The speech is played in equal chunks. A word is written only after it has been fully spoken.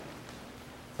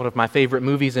One of my favorite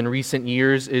movies in recent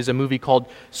years is a movie called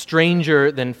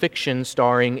Stranger Than Fiction,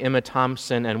 starring Emma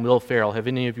Thompson and Will Ferrell. Have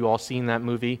any of you all seen that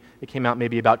movie? It came out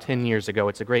maybe about 10 years ago.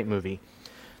 It's a great movie.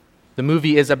 The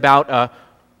movie is about a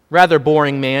rather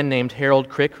boring man named Harold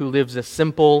Crick who lives a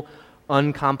simple,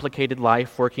 uncomplicated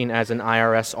life working as an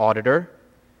IRS auditor.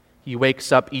 He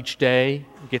wakes up each day,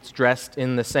 gets dressed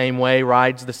in the same way,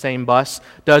 rides the same bus,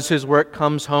 does his work,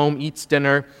 comes home, eats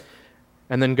dinner,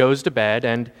 and then goes to bed,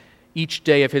 and each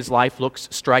day of his life looks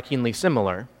strikingly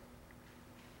similar.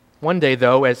 One day,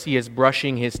 though, as he is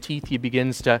brushing his teeth, he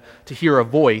begins to hear a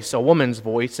voice, a woman's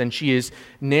voice, and she is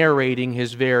narrating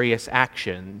his various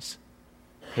actions.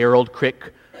 Harold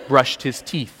Crick brushed his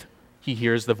teeth, he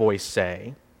hears the voice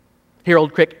say.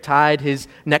 Harold Crick tied his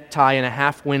necktie in a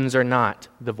half-Windsor knot,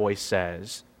 the voice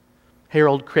says.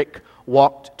 Harold Crick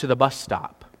walked to the bus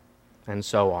stop, and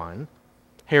so on.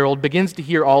 Harold begins to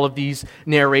hear all of these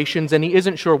narrations, and he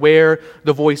isn't sure where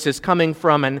the voice is coming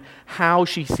from and how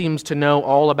she seems to know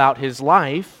all about his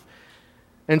life,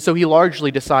 and so he largely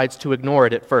decides to ignore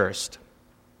it at first.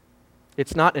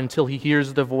 It's not until he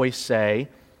hears the voice say,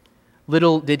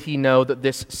 little did he know that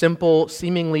this simple,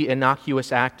 seemingly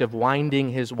innocuous act of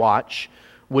winding his watch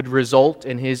would result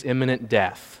in his imminent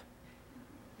death.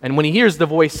 And when he hears the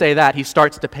voice say that, he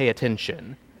starts to pay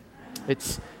attention.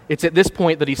 It's at this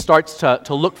point that he starts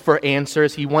to look for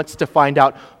answers. He wants to find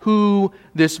out who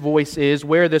this voice is,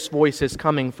 where this voice is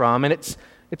coming from. And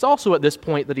it's also at this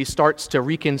point that he starts to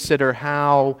reconsider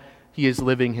how he is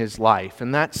living his life.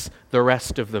 And that's the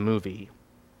rest of the movie.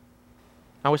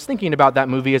 I was thinking about that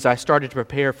movie as I started to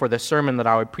prepare for the sermon that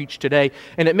I would preach today,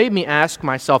 and it made me ask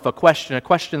myself a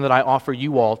question that I offer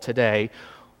you all today.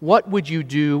 What would you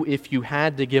do if you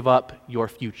had to give up your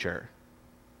future?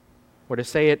 Or to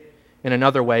say it in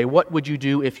another way, what would you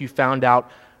do if you found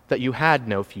out that you had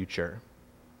no future?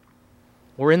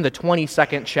 We're in the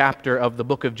 22nd chapter of the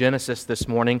book of Genesis this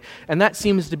morning, and that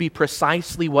seems to be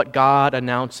precisely what God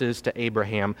announces to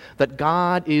Abraham, that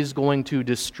God is going to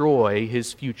destroy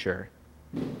his future.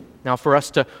 Now, for us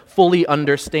to fully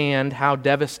understand how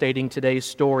devastating today's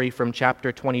story from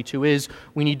chapter 22 is,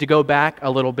 we need to go back a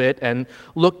little bit and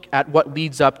look at what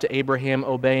leads up to Abraham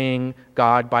obeying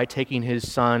God by taking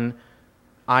his son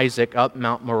Isaac up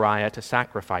Mount Moriah to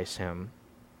sacrifice him.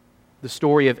 The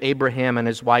story of Abraham and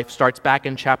his wife starts back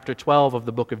in chapter 12 of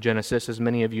the book of Genesis, as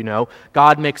many of you know.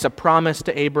 God makes a promise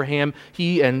to Abraham.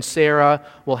 He and Sarah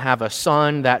will have a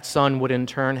son. That son would in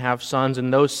turn have sons,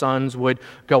 and those sons would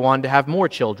go on to have more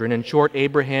children. In short,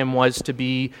 Abraham was to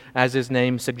be, as his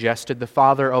name suggested, the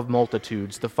father of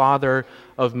multitudes, the father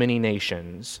of many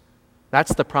nations.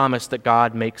 That's the promise that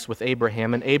God makes with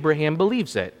Abraham, and Abraham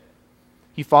believes it.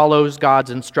 He follows God's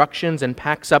instructions and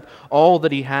packs up all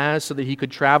that he has so that he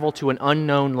could travel to an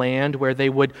unknown land where they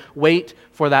would wait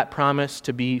for that promise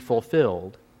to be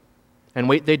fulfilled. And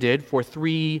wait they did for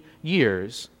 3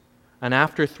 years. And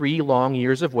after 3 long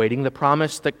years of waiting, the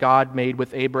promise that God made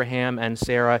with Abraham and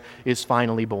Sarah is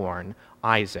finally born,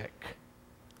 Isaac.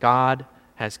 God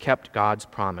has kept God's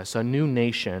promise. A new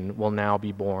nation will now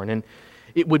be born. And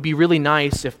it would be really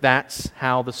nice if that's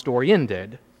how the story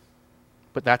ended.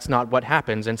 But that's not what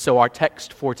happens. And so our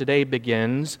text for today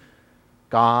begins,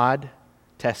 God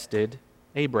tested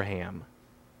Abraham.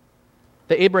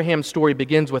 The Abraham story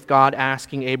begins with God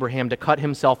asking Abraham to cut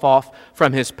himself off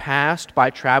from his past by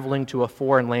traveling to a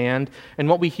foreign land. And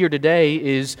what we hear today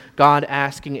is God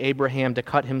asking Abraham to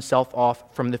cut himself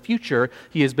off from the future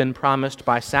he has been promised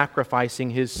by sacrificing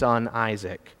his son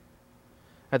Isaac.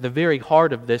 At the very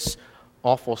heart of this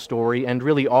awful story, and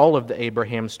really all of the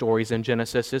Abraham stories in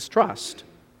Genesis, is trust.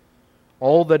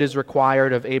 All that is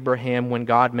required of Abraham when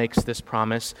God makes this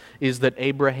promise is that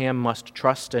Abraham must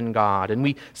trust in God. And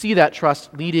we see that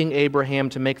trust leading Abraham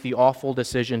to make the awful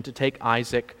decision to take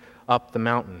Isaac up the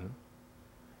mountain.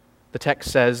 The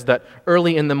text says that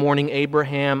early in the morning,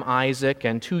 Abraham, Isaac,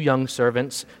 and 2 young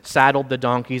servants saddled the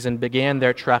donkeys and began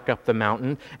their trek up the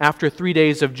mountain. After 3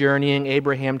 days of journeying,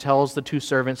 Abraham tells the 2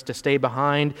 servants to stay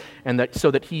behind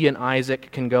so that he and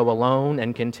Isaac can go alone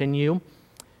and continue.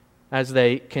 As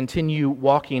they continue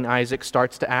walking, Isaac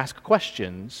starts to ask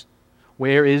questions.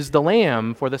 Where is the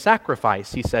lamb for the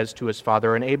sacrifice, he says to his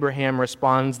father, and Abraham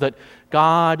responds that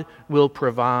God will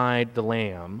provide the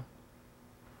lamb.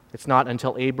 It's not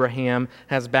until Abraham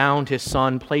has bound his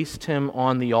son, placed him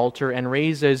on the altar, and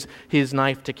raises his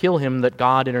knife to kill him that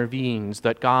God intervenes,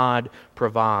 that God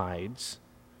provides.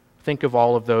 Think of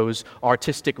all of those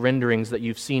artistic renderings that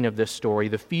you've seen of this story,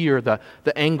 the fear, the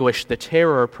anguish, the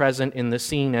terror present in the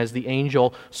scene as the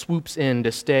angel swoops in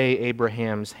to stay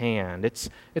Abraham's hand. It's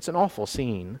an awful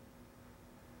scene.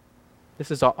 This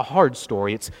is a hard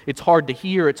story. It's hard to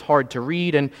hear, it's hard to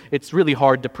read, and it's really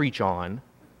hard to preach on.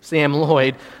 Sam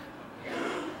Lloyd,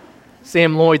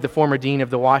 the former dean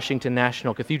of the Washington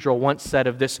National Cathedral, once said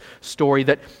of this story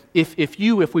that if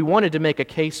we wanted to make a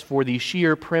case for the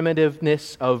sheer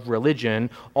primitiveness of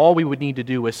religion, all we would need to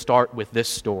do is start with this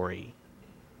story.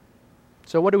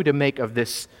 So what are we to make of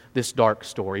this dark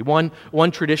story?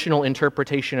 One traditional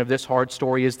interpretation of this hard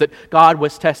story is that God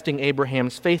was testing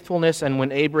Abraham's faithfulness, and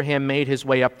when Abraham made his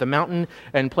way up the mountain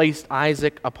and placed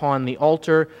Isaac upon the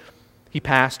altar, he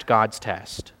passed God's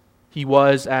test. He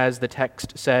was, as the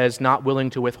text says, not willing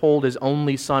to withhold his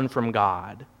only son from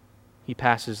God. He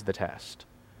passes the test.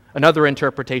 Another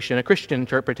interpretation, a Christian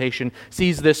interpretation,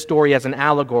 sees this story as an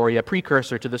allegory, a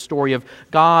precursor to the story of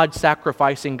God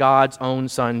sacrificing God's own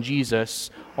son,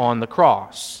 Jesus, on the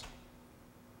cross.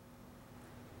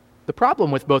 The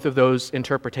problem with both of those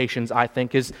interpretations, I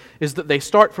think, is that they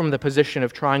start from the position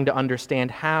of trying to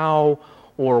understand how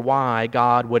or why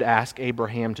God would ask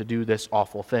Abraham to do this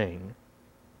awful thing.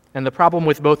 And the problem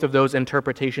with both of those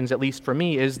interpretations, at least for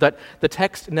me, is that the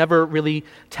text never really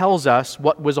tells us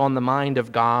what was on the mind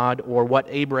of God or what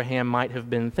Abraham might have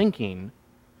been thinking.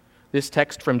 This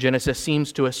text from Genesis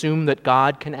seems to assume that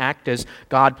God can act as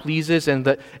God pleases and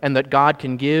that God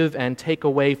can give and take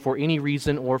away for any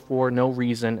reason or for no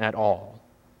reason at all.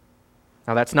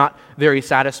 Now, that's not very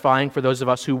satisfying for those of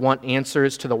us who want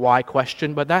answers to the why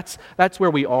question, but that's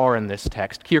where we are in this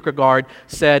text. Kierkegaard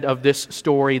said of this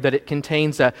story that it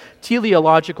contains a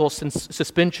teleological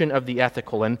suspension of the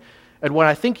ethical, and what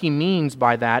I think he means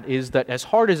by that is that as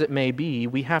hard as it may be,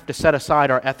 we have to set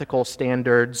aside our ethical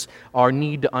standards, our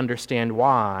need to understand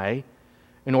why,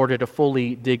 in order to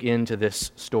fully dig into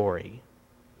this story.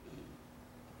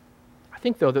 I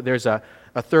think, though, that there's a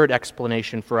third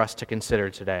explanation for us to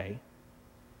consider today.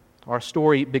 Our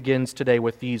story begins today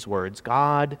with these words: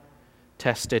 God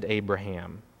tested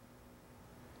Abraham.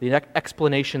 The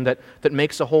explanation that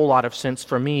makes a whole lot of sense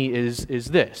for me is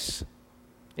this: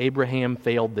 Abraham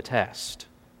failed the test.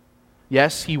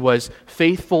 Yes, he was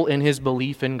faithful in his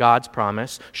belief in God's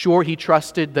promise. Sure, he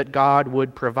trusted that God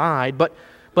would provide,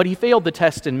 but he failed the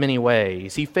test in many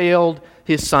ways. He failed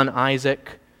his son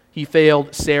Isaac. He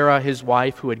failed Sarah, his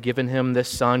wife, who had given him this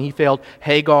son. He failed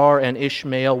Hagar and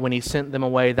Ishmael when he sent them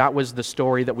away. That was the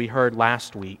story that we heard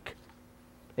last week.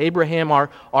 Abraham,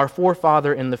 our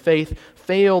forefather in the faith,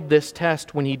 failed this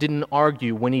test when he didn't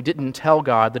argue, when he didn't tell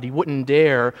God that he wouldn't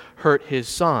dare hurt his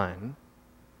son.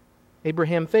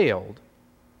 Abraham failed.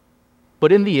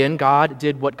 But in the end, God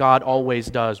did what God always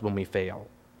does when we fail.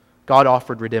 God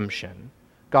offered redemption.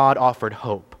 God offered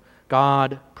hope.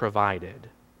 God provided.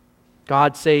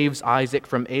 God saves Isaac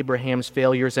from Abraham's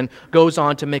failures and goes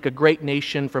on to make a great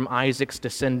nation from Isaac's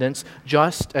descendants,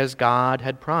 just as God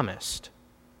had promised.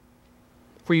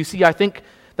 For you see, I think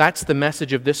that's the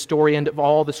message of this story and of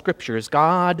all the Scriptures.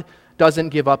 God doesn't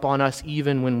give up on us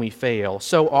even when we fail.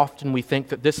 So often we think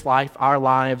that this life, our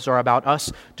lives, are about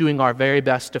us doing our very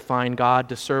best to find God,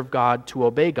 to serve God, to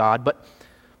obey God.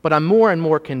 But I'm more and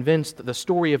more convinced that the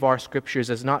story of our Scriptures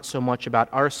is not so much about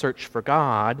our search for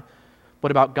God, but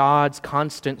about God's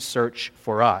constant search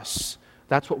for us.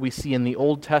 That's what we see in the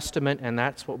Old Testament, and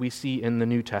that's what we see in the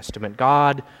New Testament.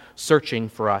 God searching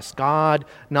for us, God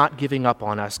not giving up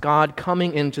on us, God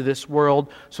coming into this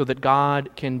world so that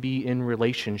God can be in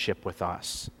relationship with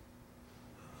us.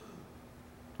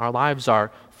 Our lives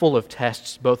are full of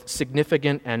tests, both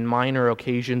significant and minor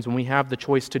occasions, when we have the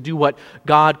choice to do what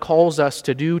God calls us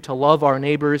to do, to love our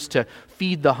neighbors, to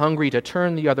feed the hungry, to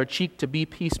turn the other cheek, to be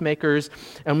peacemakers,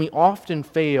 and we often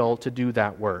fail to do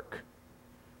that work.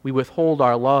 We withhold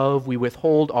our love, we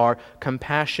withhold our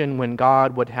compassion when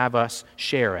God would have us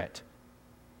share it.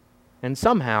 And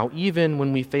somehow, even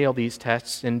when we fail these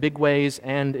tests in big ways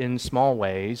and in small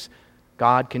ways,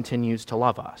 God continues to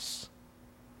love us.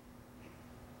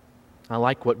 I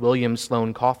like what William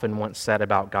Sloane Coffin once said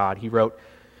about God. He wrote,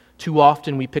 "Too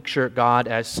often we picture God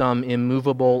as some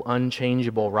immovable,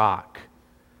 unchangeable rock,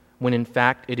 when in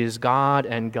fact it is God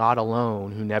and God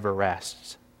alone who never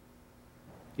rests.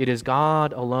 It is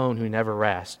God alone who never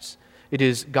rests. It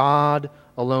is God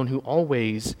alone who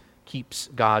always keeps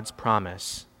God's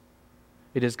promise.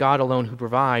 It is God alone who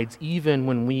provides even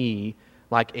when we,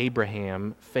 like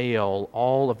Abraham, fail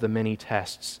all of the many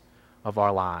tests of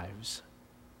our lives."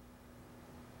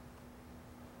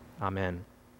 Amen.